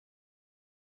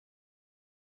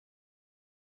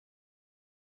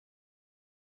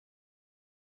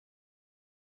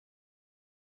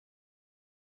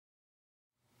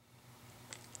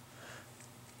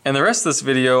In the rest of this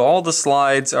video, all the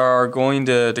slides are going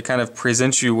to kind of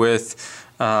present you with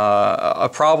a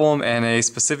problem and a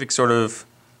specific sort of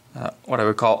what I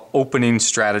would call opening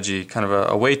strategy, kind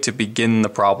of a way to begin the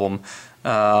problem.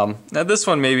 Now this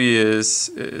one maybe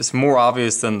is more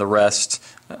obvious than the rest.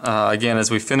 Again, as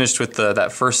we finished with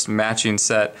that first matching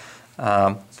set,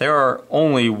 there are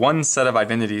only one set of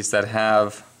identities that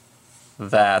have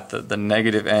the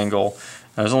negative angle.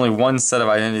 There's only one set of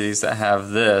identities that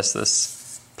have this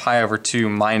pi over 2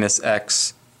 minus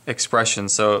x expression.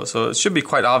 So it should be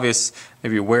quite obvious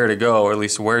maybe where to go, or at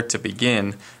least where to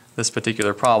begin this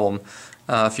particular problem.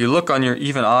 If you look on your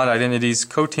even-odd identities,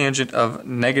 cotangent of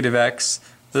negative x,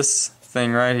 this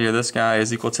thing right here, this guy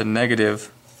is equal to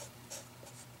negative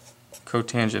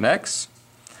cotangent x.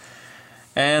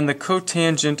 And the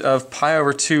cotangent of pi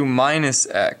over 2 minus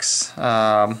x,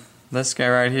 this guy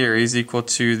right here, is equal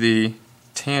to the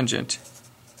tangent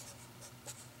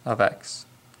of x.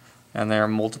 And they are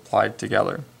multiplied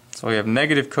together. So we have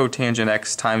negative cotangent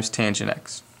x times tangent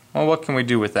x. Well, what can we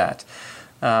do with that?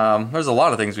 There's a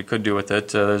lot of things we could do with it.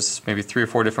 There's maybe 3 or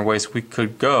 4 different ways we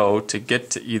could go to get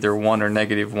to either 1 or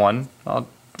negative 1. I'll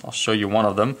show you one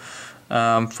of them.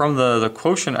 From the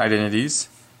quotient identities,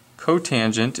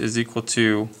 cotangent is equal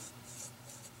to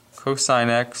cosine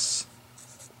x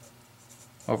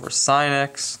over sine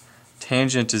x.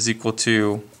 Tangent is equal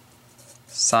to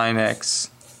sine x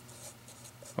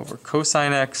over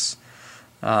cosine x.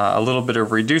 A little bit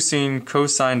of reducing.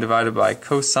 Cosine divided by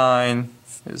cosine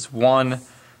is 1.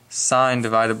 Sine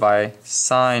divided by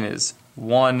sine is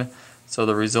 1. So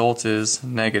the result is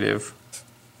negative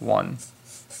 1.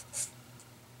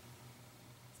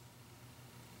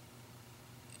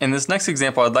 In this next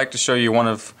example, I'd like to show you one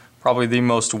of probably the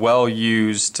most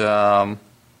well-used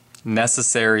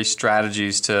necessary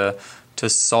strategies to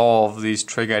solve these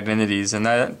trig identities, and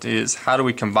that is, how do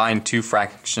we combine two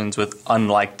fractions with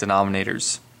unlike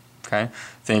denominators? Okay,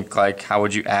 think like, how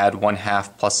would you add 1/2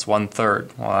 plus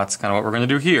 1/3? Well, that's kind of what we're going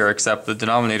to do here, except the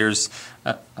denominators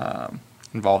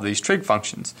involve these trig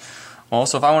functions. Well,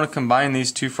 so if I want to combine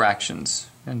these two fractions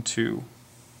into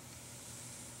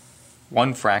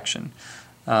one fraction,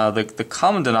 the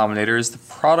common denominator is the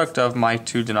product of my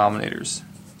two denominators.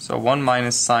 So 1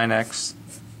 minus sine x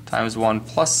times 1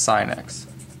 plus sine x.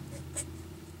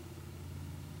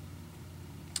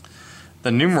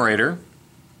 The numerator,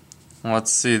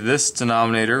 let's see, this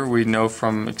denominator we know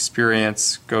from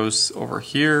experience goes over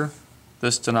here.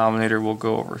 This denominator will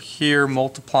go over here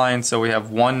multiplying, so we have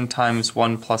 1 times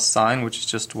 1 plus sine, which is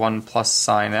just 1 plus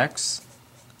sine x.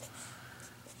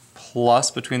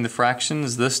 Plus, between the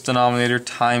fractions, this denominator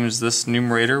times this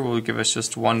numerator will give us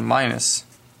just 1 minus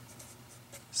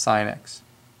sine x.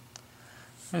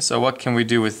 Okay, so what can we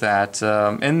do with that?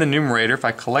 In the numerator, if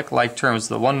I collect like terms,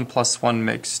 the 1 plus 1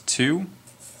 makes 2.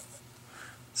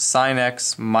 Sine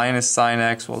x minus sine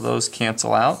x, well, those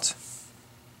cancel out.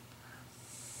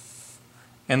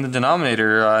 In the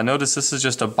denominator, notice this is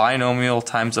just a binomial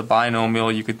times a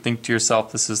binomial. You could think to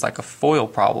yourself this is like a FOIL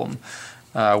problem.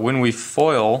 When we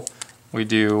FOIL, we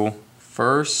do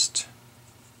first,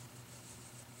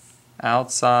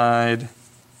 outside,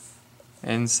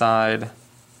 inside,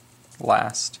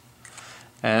 last.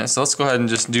 And so let's go ahead and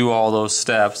just do all those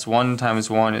steps. 1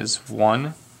 times 1 is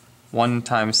 1. 1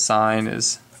 times sine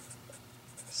is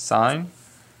sine.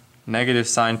 Negative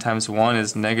sine times 1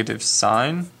 is negative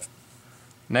sine.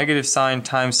 Negative sine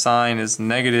times sine is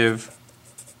negative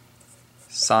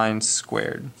sine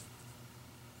squared.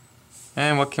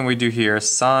 And what can we do here?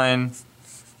 Sine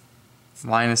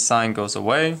minus sine goes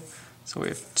away. So we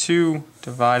have 2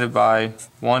 divided by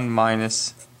 1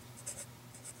 minus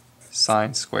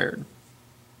sine squared.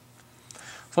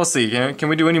 So let's see, can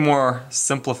we do any more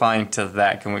simplifying to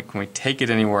that? Can we take it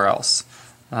anywhere else?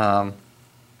 So I'm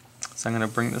going to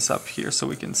bring this up here so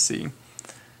we can see.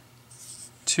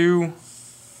 2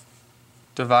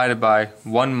 divided by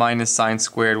 1 minus sine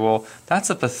squared. Well, that's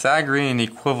a Pythagorean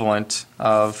equivalent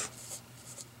of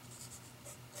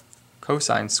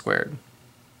cosine squared.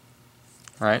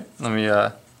 Right? Let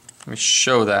me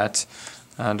show that.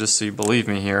 Just so you believe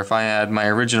me here. If I add my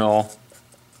original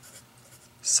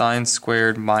sine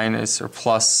squared minus or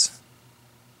plus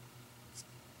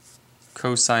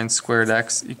cosine squared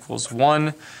x equals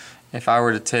 1, if I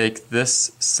were to take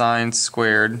this sine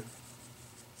squared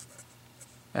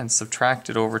and subtract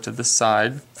it over to this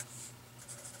side,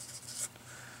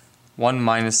 1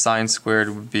 minus sine squared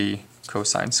would be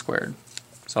cosine squared.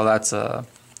 So that's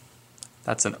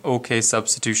an okay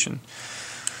substitution.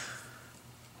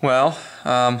 Well,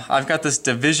 I've got this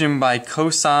division by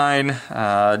cosine.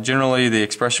 Generally, the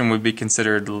expression would be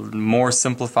considered more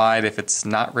simplified if it's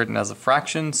not written as a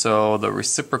fraction, so the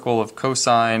reciprocal of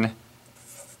cosine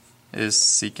is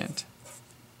secant.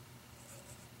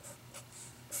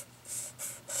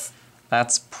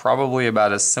 That's probably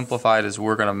about as simplified as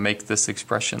we're going to make this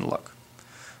expression look.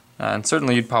 And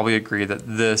certainly you'd probably agree that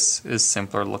this is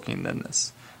simpler looking than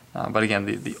this. But again,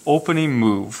 the opening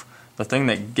move, the thing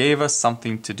that gave us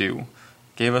something to do,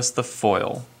 gave us the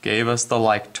FOIL, gave us the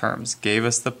like terms, gave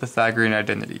us the Pythagorean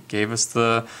identity, gave us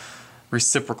the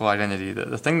reciprocal identity,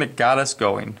 the thing that got us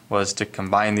going was to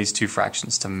combine these two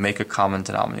fractions to make a common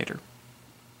denominator.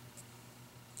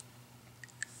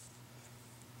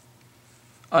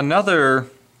 Another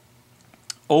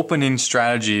opening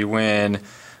strategy when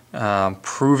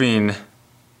proving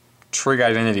trig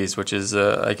identities, which is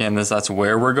again that's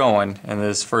where we're going in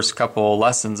this first couple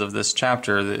lessons of this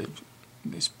chapter,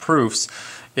 these proofs,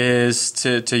 is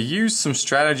to use some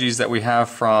strategies that we have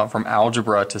from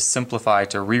algebra to simplify,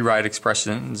 to rewrite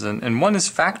expressions, and one is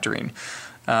factoring.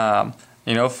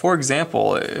 You know, for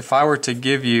example, if I were to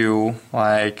give you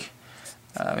like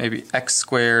maybe x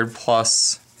squared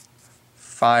plus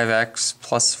 5x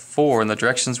plus 4 and the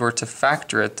directions were to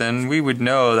factor it, then we would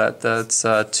know that that's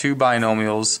two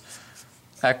binomials,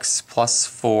 x plus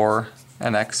 4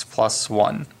 and x plus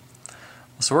 1.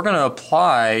 So we're going to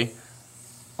apply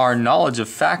our knowledge of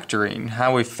factoring,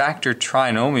 how we factor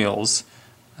trinomials,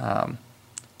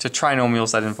 to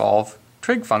trinomials that involve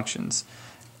trig functions.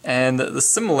 And the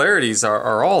similarities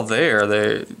are all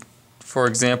there. For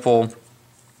example,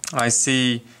 I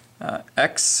see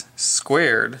x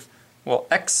squared. Well,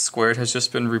 x squared has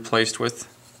just been replaced with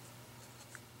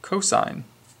cosine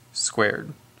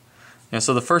squared.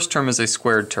 So the first term is a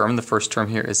squared term. The first term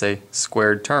here is a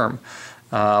squared term.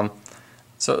 So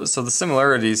the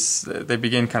similarities, they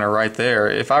begin kind of right there.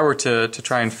 If I were to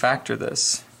try and factor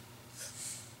this,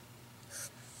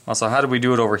 also how did we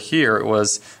do it over here? It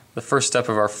was the first step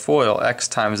of our FOIL. X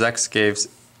times x gives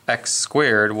x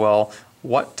squared. Well,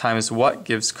 what times what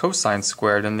gives cosine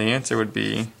squared? And the answer would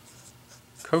be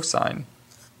cosine.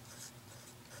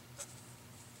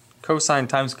 Cosine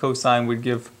times cosine would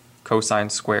give cosine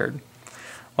squared.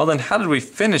 Well then, how did we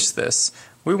finish this?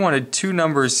 We wanted two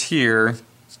numbers here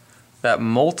that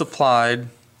multiplied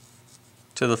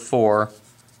to the 4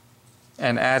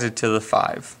 and added to the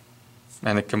 5.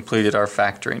 And it completed our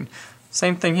factoring.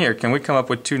 Same thing here. Can we come up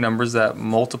with two numbers that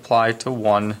multiply to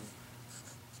 1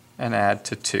 and add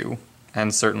to 2?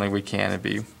 And certainly we can. It'd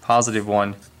be positive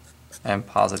 1 and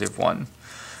positive 1.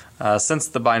 Since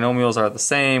the binomials are the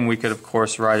same, we could of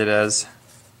course write it as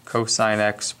cosine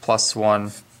x plus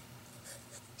 1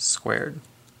 squared.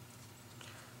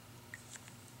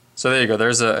 So there you go.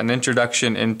 There's an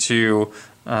introduction into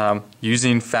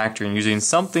using factoring, using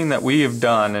something that we have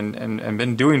done and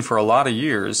been doing for a lot of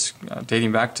years,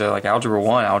 dating back to like Algebra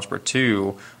 1, Algebra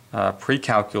 2,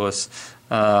 pre-calculus,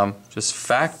 just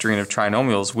factoring of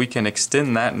trinomials. We can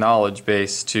extend that knowledge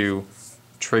base to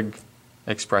trig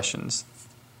expressions.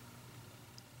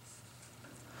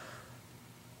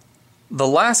 The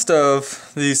last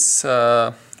of these,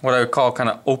 what I would call kind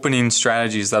of opening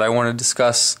strategies that I want to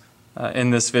discuss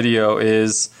in this video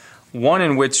is one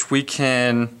in which we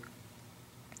can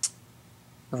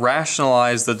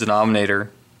rationalize the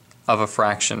denominator of a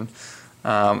fraction.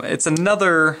 It's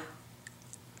another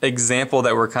example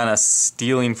that we're kind of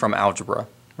stealing from algebra,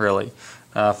 really.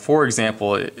 For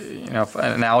example, you know,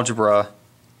 an algebra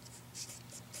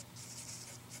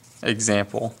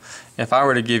example, if I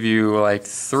were to give you like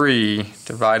 3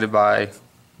 divided by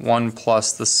 1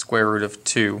 plus the square root of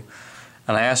 2,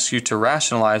 and I ask you to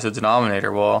rationalize the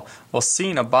denominator, well,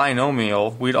 seeing a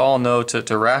binomial, we'd all know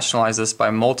to rationalize this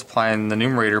by multiplying the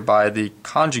numerator by the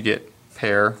conjugate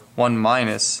pair, 1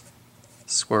 minus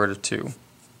square root of 2.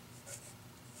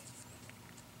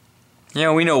 You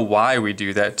know, we know why we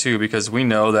do that too, because we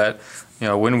know that, you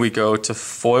know, when we go to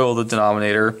FOIL the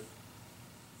denominator,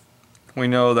 we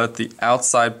know that the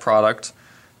outside product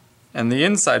and the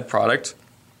inside product,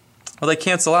 well, they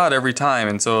cancel out every time,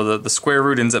 and so the square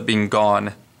root ends up being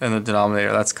gone in the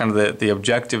denominator. That's kind of the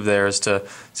objective there, is to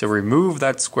remove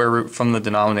that square root from the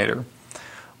denominator.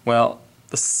 Well,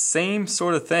 the same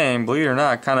sort of thing, believe it or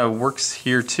not, kind of works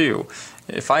here too.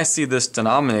 If I see this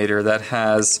denominator that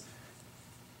has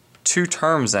 2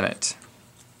 terms in it,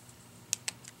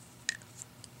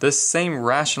 this same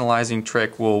rationalizing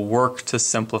trick will work to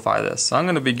simplify this. So I'm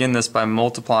going to begin this by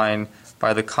multiplying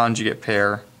by the conjugate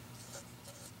pair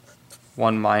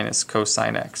 1 minus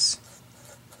cosine x.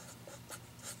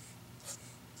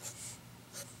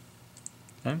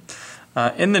 Okay.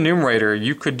 In the numerator,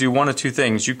 you could do one of two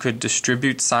things. You could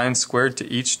distribute sine squared to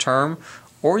each term,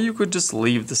 or you could just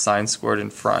leave the sine squared in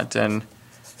front. And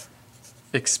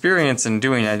experience in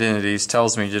doing identities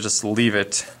tells me to just leave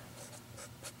it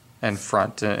in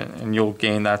front, and you'll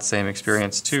gain that same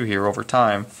experience too here over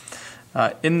time.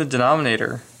 In the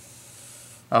denominator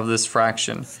of this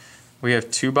fraction, we have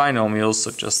two binomials,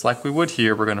 so just like we would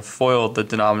here, we're going to FOIL the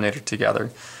denominator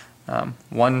together.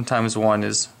 1 times 1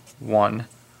 is 1.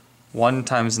 1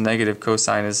 times negative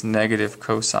cosine is negative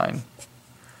cosine.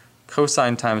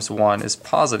 Cosine times 1 is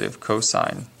positive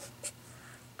cosine.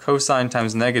 Cosine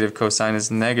times negative cosine is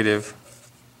negative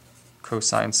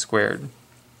cosine squared.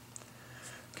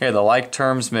 Okay, the like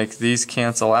terms make these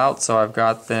cancel out, so I've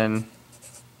got then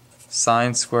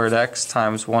sine squared x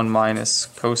times 1 minus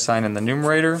cosine in the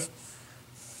numerator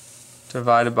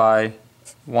divided by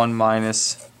 1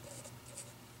 minus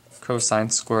cosine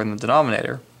squared in the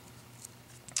denominator.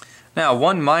 Now,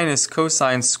 1 minus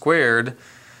cosine squared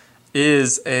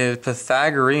is a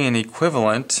Pythagorean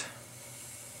equivalent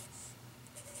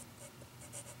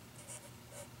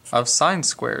of sine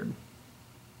squared.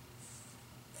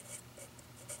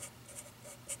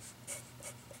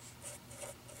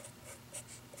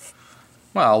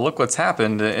 Well, look what's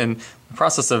happened in the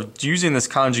process of using this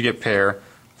conjugate pair,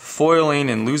 foiling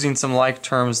and losing some like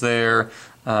terms there,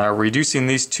 reducing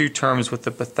these two terms with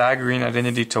the Pythagorean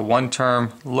identity to one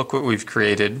term. Look what we've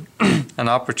created, an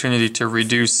opportunity to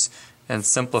reduce and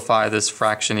simplify this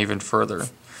fraction even further.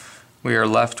 We are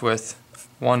left with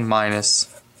 1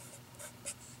 minus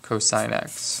cosine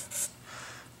x.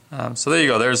 So there you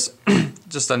go. There's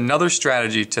just another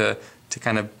strategy to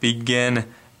kind of begin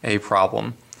a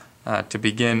problem. To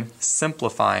begin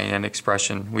simplifying an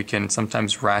expression, we can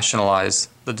sometimes rationalize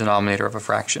the denominator of a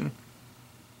fraction.